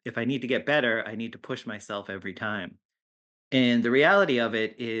 If I need to get better, I need to push myself every time. And the reality of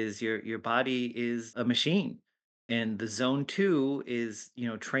it is your body is a machine. And the zone 2 is,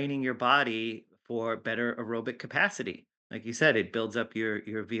 training your body for better aerobic capacity. Like you said, it builds up your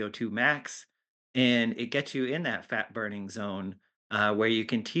VO2 max, and it gets you in that fat burning zone, where you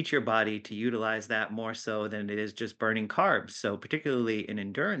can teach your body to utilize that more so than it is just burning carbs. So particularly in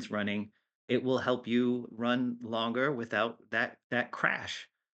endurance running, it will help you run longer without that crash,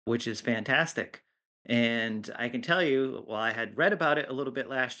 which is fantastic. And I can tell you, well, I had read about it a little bit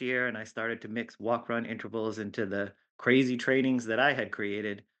last year, and I started to mix walk run intervals into the crazy trainings that I had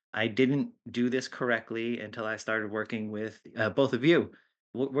created. I didn't do this correctly until I started working with both of you.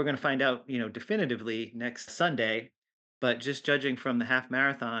 We're going to find out, definitively next Sunday. But just judging from the half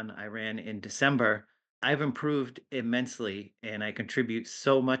marathon I ran in December, I've improved immensely, and I contribute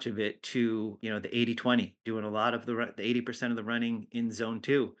so much of it to, the 80/20, doing a lot of the 80% of the running in zone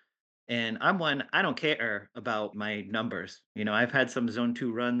 2. And I'm one, I don't care about my numbers. I've had some zone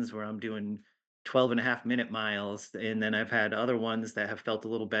 2 runs where I'm doing 12.5-minute miles, and then I've had other ones that have felt a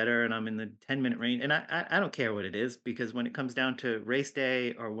little better, and I'm in the 10-minute range. And I don't care what it is, because when it comes down to race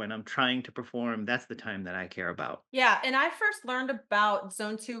day or when I'm trying to perform, that's the time that I care about. Yeah, and I first learned about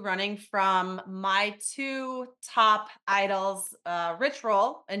zone 2 running from my two top idols, Rich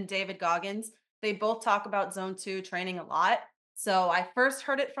Roll and David Goggins. They both talk about zone 2 training a lot. So I first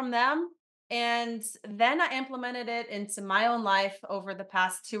heard it from them, and then I implemented it into my own life over the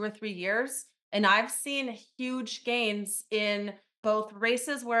past 2 or 3 years. And I've seen huge gains in both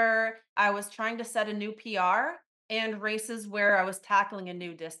races where I was trying to set a new PR and races where I was tackling a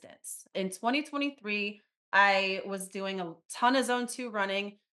new distance. In 2023, I was doing a ton of zone 2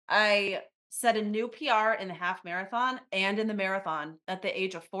 running. I set a new PR in the half marathon and in the marathon at the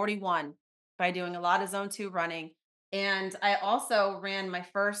age of 41 by doing a lot of zone 2 running. And I also ran my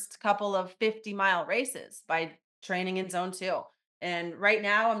first couple of 50-mile races by training in zone 2. And right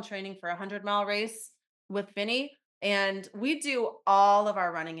now I'm training for a 100-mile race with Vinny. And we do all of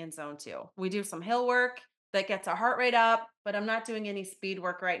our running in zone 2. We do some hill work that gets our heart rate up, but I'm not doing any speed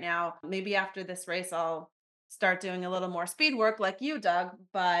work right now. Maybe after this race, I'll start doing a little more speed work like you, Doug,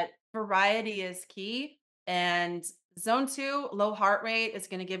 but variety is key. And zone 2, low heart rate is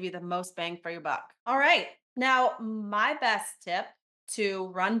going to give you the most bang for your buck. All right. Now, my best tip to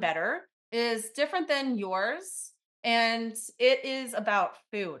run better is different than yours, and it is about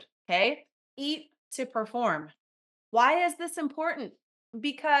food. Okay. Eat to perform. Why is this important?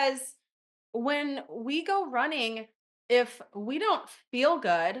 Because when we go running, if we don't feel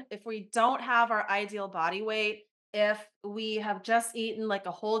good, if we don't have our ideal body weight, if we have just eaten like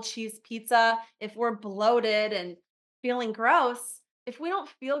a whole cheese pizza, if we're bloated and feeling gross, if we don't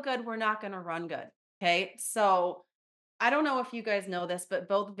feel good, we're not going to run good. Okay. So I don't know if you guys know this, but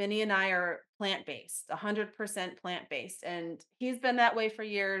both Vinny and I are plant based, 100% plant based. And he's been that way for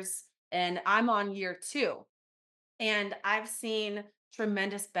years. And I'm on year 2. And I've seen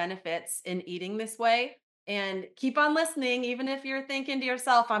tremendous benefits in eating this way. And keep on listening, even if you're thinking to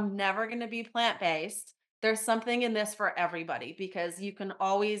yourself, I'm never going to be plant based. There's something in this for everybody because you can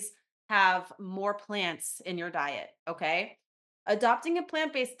always have more plants in your diet. Okay. Adopting a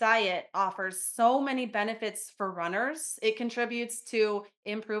plant based diet offers so many benefits for runners. It contributes to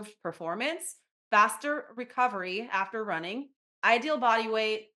improved performance, faster recovery after running, ideal body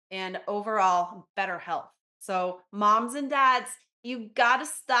weight, and overall better health. So, moms and dads, you got to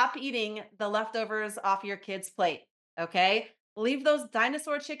stop eating the leftovers off your kids' plate. Okay. Leave those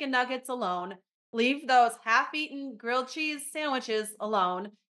dinosaur chicken nuggets alone. Leave those half eaten grilled cheese sandwiches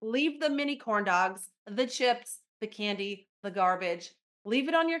alone. Leave the mini corn dogs, the chips, the candy, the garbage. Leave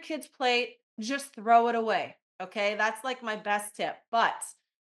it on your kids' plate. Just throw it away. Okay. That's like my best tip. But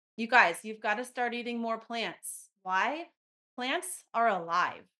you guys, you've got to start eating more plants. Why? Plants are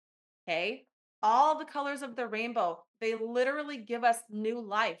alive. Okay. All the colors of the rainbow, they literally give us new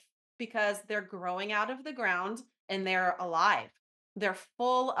life because they're growing out of the ground and they're alive. They're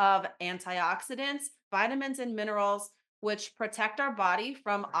full of antioxidants, vitamins, and minerals, which protect our body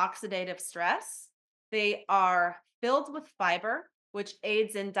from oxidative stress. They are filled with fiber, which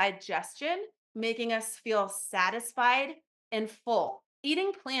aids in digestion, making us feel satisfied and full.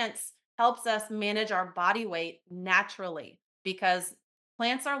 Eating plants helps us manage our body weight naturally because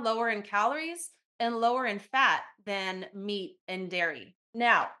plants are lower in calories and lower in fat than meat and dairy.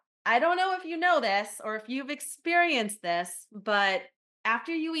 Now, I don't know if you know this or if you've experienced this, but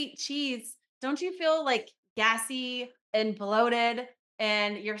after you eat cheese, don't you feel like gassy and bloated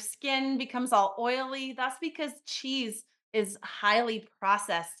and your skin becomes all oily? That's because cheese is highly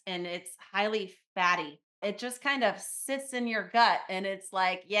processed and it's highly fatty. It just kind of sits in your gut and it's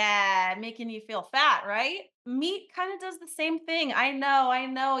like, yeah, making you feel fat, right? Meat kind of does the same thing. I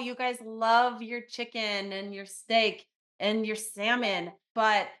know you guys love your chicken and your steak and your salmon,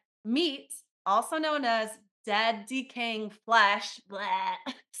 but meat, also known as dead, decaying flesh, blah,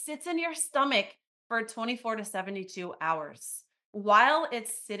 sits in your stomach for 24 to 72 hours. While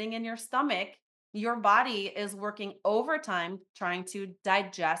it's sitting in your stomach, your body is working overtime trying to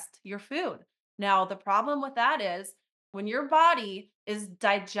digest your food. Now, the problem with that is when your body is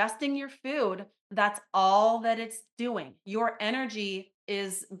digesting your food, that's all that it's doing. Your energy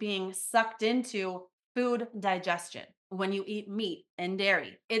is being sucked into food digestion. When you eat meat and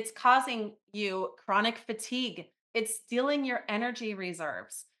dairy, it's causing you chronic fatigue. It's stealing your energy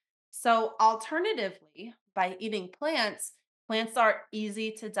reserves. So, alternatively, by eating plants, plants are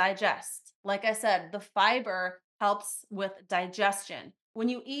easy to digest. Like I said, the fiber helps with digestion. When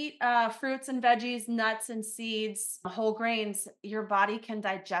you eat fruits and veggies, nuts and seeds, whole grains, your body can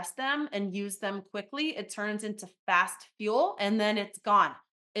digest them and use them quickly. It turns into fast fuel and then it's gone.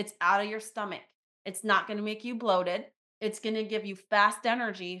 It's out of your stomach. It's not going to make you bloated. It's going to give you fast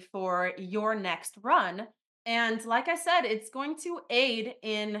energy for your next run. And like I said, it's going to aid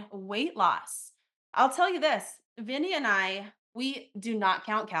in weight loss. I'll tell you this, Vinny and I, we do not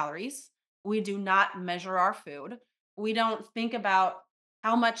count calories. We do not measure our food. We don't think about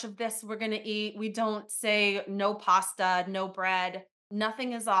how much of this we're going to eat. We don't say no pasta, no bread.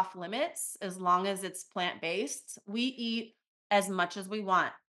 Nothing is off limits as long as it's plant based. We eat as much as we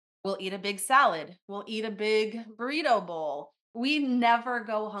want. We'll eat a big salad. We'll eat a big burrito bowl. We never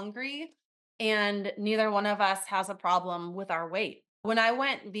go hungry, and neither one of us has a problem with our weight. When I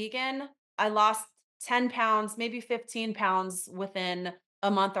went vegan, I lost 10 pounds, maybe 15 pounds within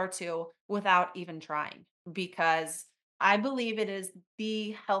a month or two without even trying because I believe it is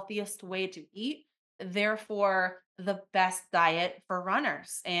the healthiest way to eat, therefore, the best diet for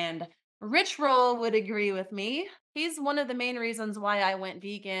runners. And Rich Roll would agree with me. He's one of the main reasons why I went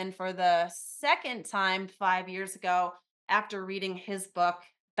vegan for the second time 5 years ago after reading his book,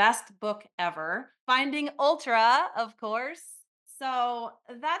 best book ever, Finding Ultra, of course. So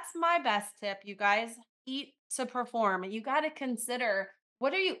that's my best tip, you guys. Eat to perform. You got to consider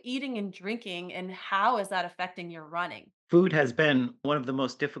what are you eating and drinking and how is that affecting your running? Food has been one of the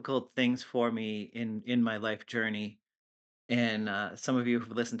most difficult things for me in my life journey. And some of you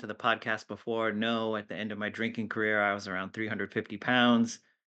who've listened to the podcast before know at the end of my drinking career, I was around 350 pounds.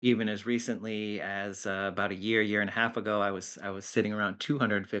 Even as recently as about a year and a half ago, I was sitting around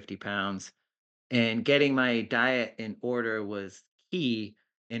 250 pounds. And getting my diet in order was key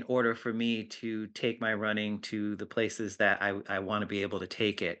in order for me to take my running to the places that I want to be able to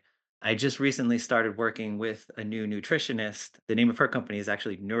take it. I just recently started working with a new nutritionist. The name of her company is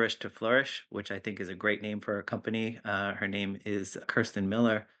actually Nourish to Flourish, which I think is a great name for a company. Her name is Kirsten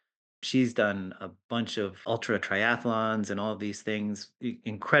Miller. She's done a bunch of ultra triathlons and all of these things.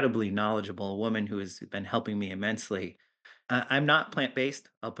 Incredibly knowledgeable woman who has been helping me immensely. I'm not plant-based,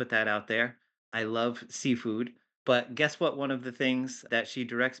 I'll put that out there. I love seafood, but guess what? One of the things that she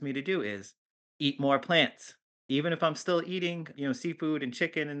directs me to do is eat more plants. Even if I'm still eating, seafood and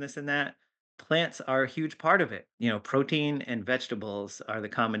chicken and this and that, plants are a huge part of it. Protein and vegetables are the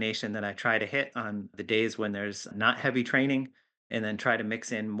combination that I try to hit on the days when there's not heavy training, and then try to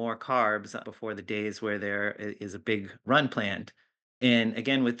mix in more carbs before the days where is a big run planned. And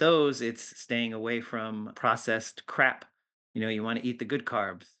again, with those, it's staying away from processed crap. You want to eat the good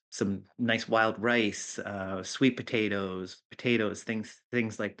carbs, some nice wild rice, sweet potatoes,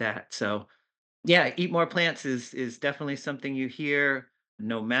 things like that. So yeah, eat more plants is definitely something you hear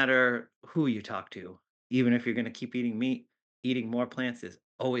no matter who you talk to. Even if you're going to keep eating meat, eating more plants is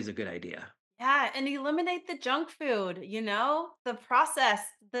always a good idea. Yeah, and eliminate the junk food, the processed,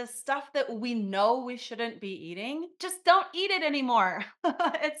 the stuff that we know we shouldn't be eating. Just don't eat it anymore.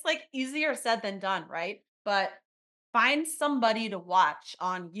 It's like easier said than done, right? But find somebody to watch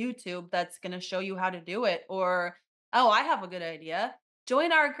on YouTube that's going to show you how to do it. Or, oh, I have a good idea.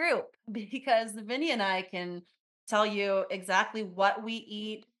 Join our group because Vinny and I can tell you exactly what we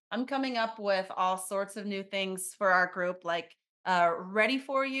eat. I'm coming up with all sorts of new things for our group, like ready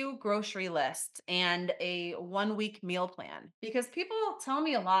for you grocery list and a 1 week meal plan because people tell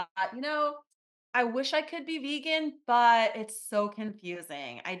me a lot, I wish I could be vegan, but it's so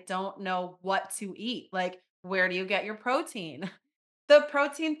confusing. I don't know what to eat. Like, where do you get your protein? The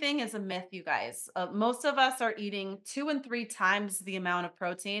protein thing is a myth, you guys. Most of us are eating 2 and 3 times the amount of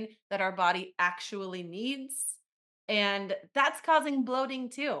protein that our body actually needs. And that's causing bloating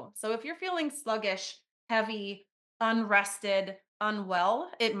too. So if you're feeling sluggish, heavy, unrested, unwell,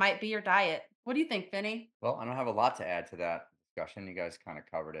 it might be your diet. What do you think, Vinny? Well, I don't have a lot to add to that discussion. You guys kind of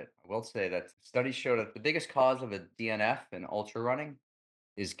covered it. I will say that studies show that the biggest cause of a DNF in ultra running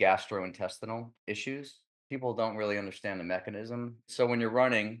is gastrointestinal issues. People don't really understand the mechanism. So when you're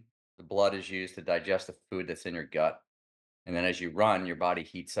running, the blood is used to digest the food that's in your gut. And then as you run, your body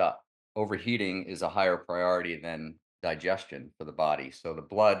heats up. Overheating is a higher priority than digestion for the body. So the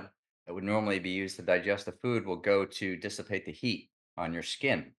blood that would normally be used to digest the food will go to dissipate the heat on your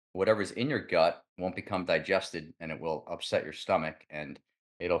skin. Whatever's in your gut won't become digested and it will upset your stomach and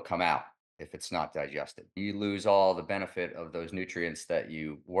it'll come out if it's not digested. You lose all the benefit of those nutrients that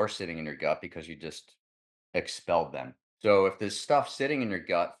you were sitting in your gut because you just expelled them. So if there's stuff sitting in your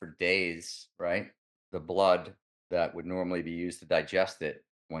gut for days, right? The blood that would normally be used to digest it,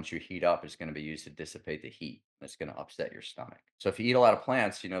 once you heat up, is going to be used to dissipate the heat. It's going to upset your stomach. So if you eat a lot of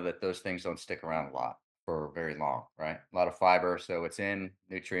plants, you know that those things don't stick around a lot for very long, right? A lot of fiber, so it's in,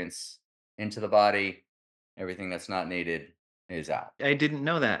 nutrients into the body, everything that's not needed is out. I didn't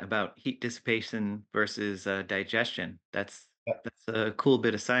know that about heat dissipation versus digestion. Yep. That's a cool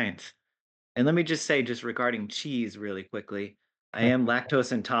bit of science. And let me just say, just regarding cheese, really quickly, I am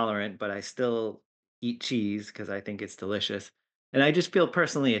lactose intolerant, but I still eat cheese because I think it's delicious. And I just feel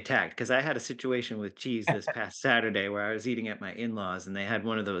personally attacked because I had a situation with cheese this past Saturday where I was eating at my in-laws and they had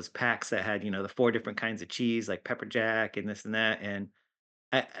one of those packs that had, the four different kinds of cheese, like pepper jack and this and that. And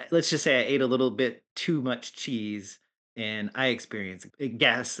let's just say I ate a little bit too much cheese and I experienced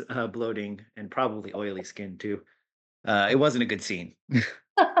gas, bloating, and probably oily skin too. It wasn't a good scene.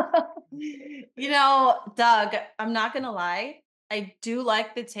 Doug, I'm not gonna lie. I do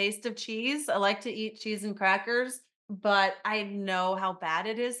like the taste of cheese. I like to eat cheese and crackers, but I know how bad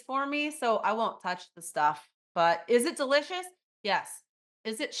it is for me, so I won't touch the stuff. But is it delicious? Yes.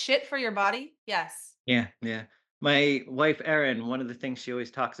 Is it shit for your body? Yes. Yeah, yeah. My wife, Erin, one of the things she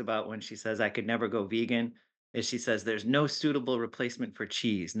always talks about when she says I could never go vegan is she says there's no suitable replacement for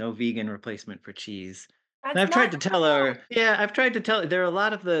cheese, no vegan replacement for cheese. And That's I've tried not to tell true. her, yeah, I've tried to tell there are a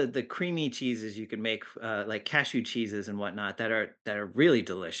lot of the creamy cheeses you can make, like cashew cheeses and whatnot, that are really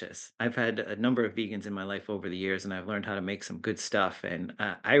delicious. I've had a number of vegans in my life over the years, and I've learned how to make some good stuff, and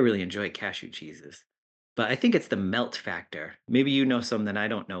I really enjoy cashew cheeses. But I think it's the melt factor. Maybe you know some that I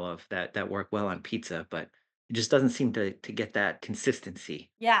don't know of that work well on pizza, but it just doesn't seem to get that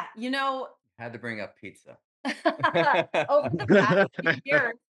consistency. Yeah, Had to bring up pizza. over the past few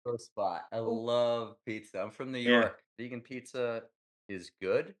years, Pro spot. I love pizza. I'm from New Yeah. York. Vegan pizza is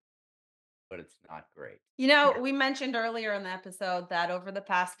good, but it's not great. We mentioned earlier in the episode that over the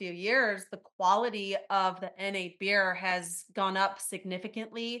past few years, the quality of the N8 beer has gone up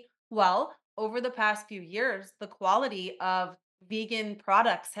significantly. Well, over the past few years, the quality of vegan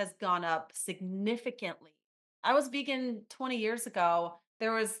products has gone up significantly. I was vegan 20 years ago.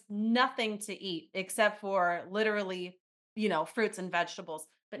 There was nothing to eat except for literally, fruits and vegetables.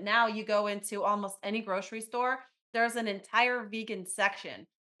 But now you go into almost any grocery store, there's an entire vegan section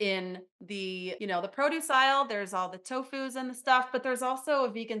in the produce aisle. There's all the tofus and the stuff, but there's also a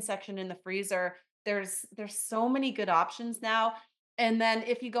vegan section in the freezer. There's so many good options now. And then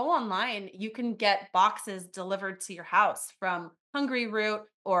if you go online, you can get boxes delivered to your house from Hungry Root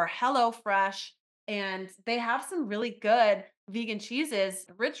or HelloFresh, and they have some really good vegan cheeses.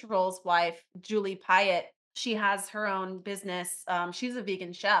 Rich Roll's wife, Julie Pyatt, she has her own business. She's a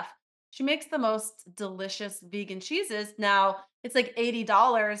vegan chef. She makes the most delicious vegan cheeses. Now, it's like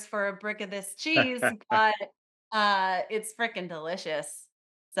 $80 for a brick of this cheese, but it's freaking delicious.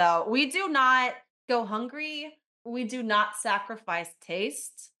 So, we do not go hungry. We do not sacrifice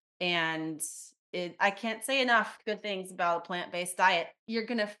taste, and I can't say enough good things about a plant-based diet. You're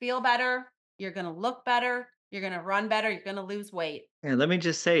gonna feel better, you're gonna look better, you're gonna run better, you're gonna lose weight. And let me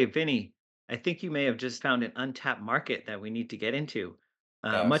just say, Vinny, I think you may have just found an untapped market that we need to get into.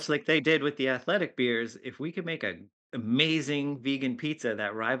 Much Yes. like they did with the athletic beers, if we could make a amazing vegan pizza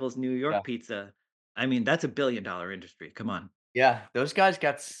that rivals New Yeah. York pizza, I mean, that's a $1 billion industry. Come on. Yeah. Those guys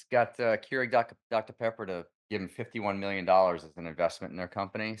got Keurig Dr. Pepper to give him $51 million as an investment in their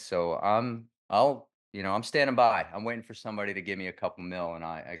company. So I'm standing by. I'm waiting for somebody to give me a couple mil and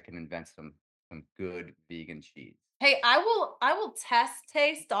I can invent some good vegan cheese. Hey, I will test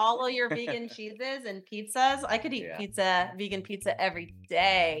taste all of your vegan cheeses and pizzas. I could eat Yeah. vegan pizza every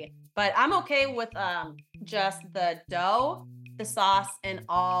day, but I'm okay with just the dough, the sauce, and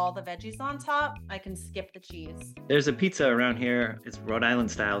all the veggies on top. I can skip the cheese. There's a pizza around here. It's Rhode Island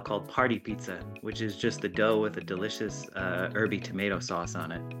style called party pizza, which is just the dough with a delicious herby tomato sauce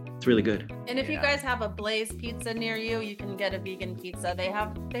on it. It's really good. And if you Yeah. guys have a Blaze pizza near you, you can get a vegan pizza. They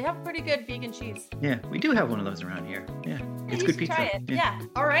have pretty good vegan cheese. Yeah, we do have one of those around here. Yeah, Yeah, it's you good should pizza. try it. Yeah.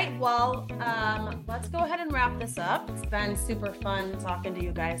 All right. Well, let's go ahead and wrap this up. It's been super fun talking to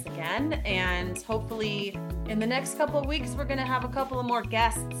you guys again, and hopefully, in the next couple of weeks, we're gonna have a couple of more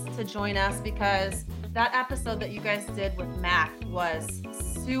guests to join us because that episode that you guys did with Mac was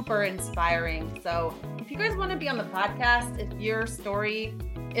super inspiring. So, if you guys want to be on the podcast, if your story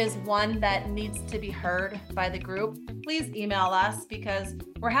is one that needs to be heard by the group, please email us because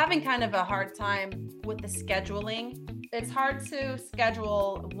we're having kind of a hard time with the scheduling it's hard to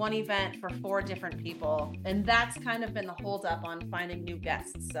schedule one event for 4 different people, and that's kind of been the holdup on finding new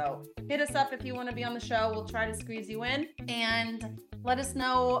guests. So hit us up if you want to be on the show. We'll try to squeeze you in, and let us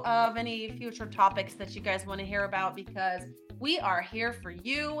know of any future topics that you guys want to hear about, because we are here for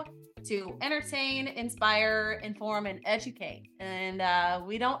you to entertain, inspire, inform, and educate. And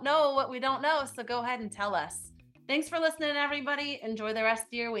we don't know what we don't know, so go ahead and tell us. Thanks for listening, everybody. Enjoy the rest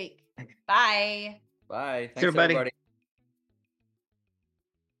of your week. Bye. Bye. Sure, Thanks, buddy. everybody.